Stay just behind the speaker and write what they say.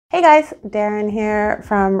Hey guys, Darren here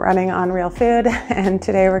from Running on Real Food, and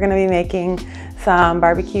today we're going to be making some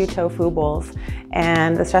barbecue tofu bowls.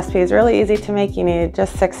 And this recipe is really easy to make. You need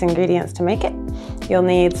just 6 ingredients to make it. You'll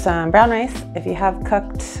need some brown rice. If you have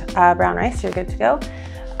cooked brown rice, you're good to go.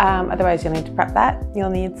 Otherwise, you'll need to prep that. You'll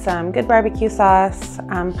need some good barbecue sauce,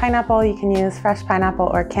 pineapple. You can use fresh pineapple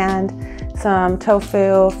or canned, some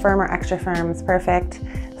tofu, firm or extra firm is perfect,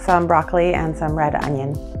 some broccoli, and some red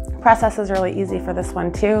onion. Process is really easy for this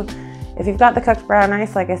one too. If you've got the cooked brown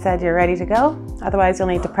rice, like I said, you're ready to go. Otherwise, you'll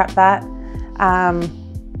need to prep that. My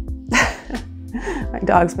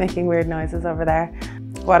dog's making weird noises over there.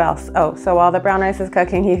 What else? Oh, so while the brown rice is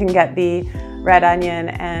cooking, you can get the red onion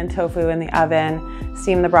and tofu in the oven,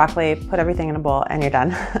 steam the broccoli, put everything in a bowl, and you're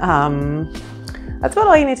done. That's about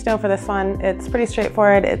all you need to know for this one. It's pretty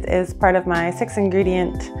straightforward. It is part of my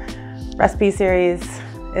 6-ingredient recipe series.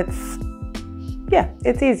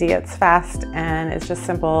 It's easy, it's fast, and it's just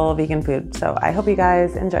simple vegan food. So I hope you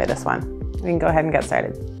guys enjoy this one. We can go ahead and get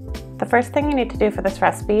started. The first thing you need to do for this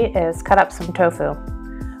recipe is cut up some tofu.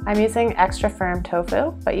 I'm using extra firm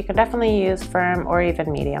tofu, but you can definitely use firm or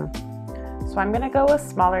even medium. So I'm gonna go with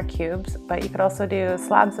smaller cubes, but you could also do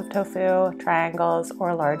slabs of tofu, triangles,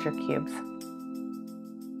 or larger cubes.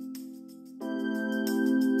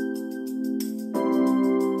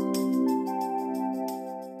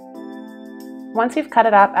 Once you've cut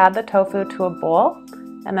it up, add the tofu to a bowl,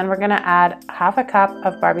 and then we're gonna add half a cup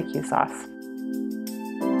of barbecue sauce.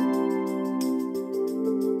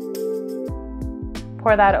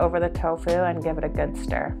 Pour that over the tofu and give it a good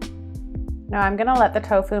stir. Now I'm gonna let the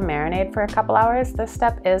tofu marinate for a couple hours. This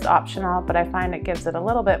step is optional, but I find it gives it a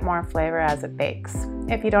little bit more flavor as it bakes.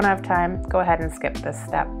 If you don't have time, go ahead and skip this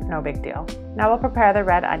step, no big deal. Now we'll prepare the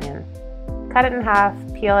red onion. Cut it in half,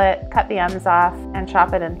 peel it, cut the ends off, and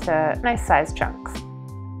chop it into nice sized chunks.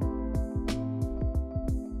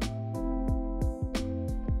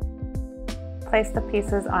 Place the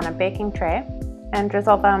pieces on a baking tray and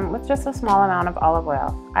drizzle them with just a small amount of olive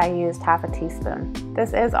oil. I used half a teaspoon.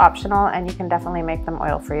 This is optional, and you can definitely make them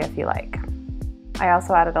oil-free if you like. I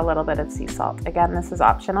also added a little bit of sea salt. Again, this is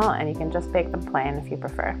optional, and you can just bake them plain if you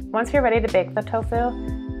prefer. Once you're ready to bake the tofu,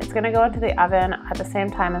 it's going to go into the oven at the same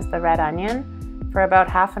time as the red onion for about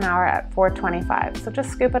half an hour at 425. So just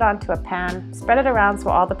scoop it onto a pan, spread it around so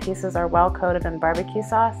all the pieces are well coated in barbecue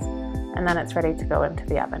sauce, and then it's ready to go into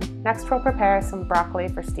the oven. Next, we'll prepare some broccoli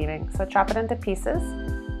for steaming. So chop it into pieces,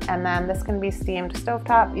 and then this can be steamed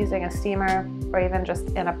stovetop using a steamer or even just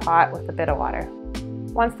in a pot with a bit of water.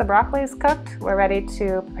 Once the broccoli is cooked, we're ready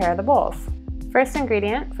to prepare the bowls. First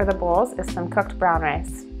ingredient for the bowls is some cooked brown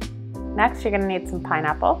rice. Next, you're going to need some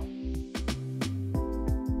pineapple.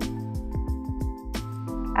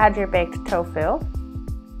 Add your baked tofu.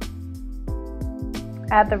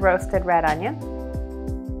 Add the roasted red onion.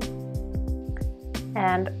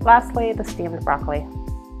 And lastly, the steamed broccoli.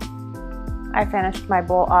 I finished my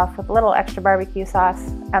bowl off with a little extra barbecue sauce,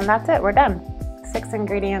 and that's it, we're done.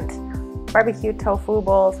 6-ingredient barbecue tofu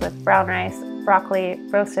bowls with brown rice, broccoli,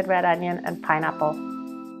 roasted red onion, and pineapple.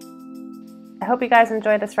 I hope you guys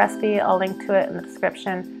enjoyed this recipe. I'll link to it in the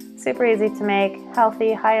description. Super easy to make,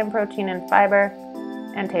 healthy, high in protein and fiber,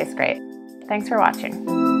 and tastes great. Thanks for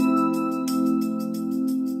watching.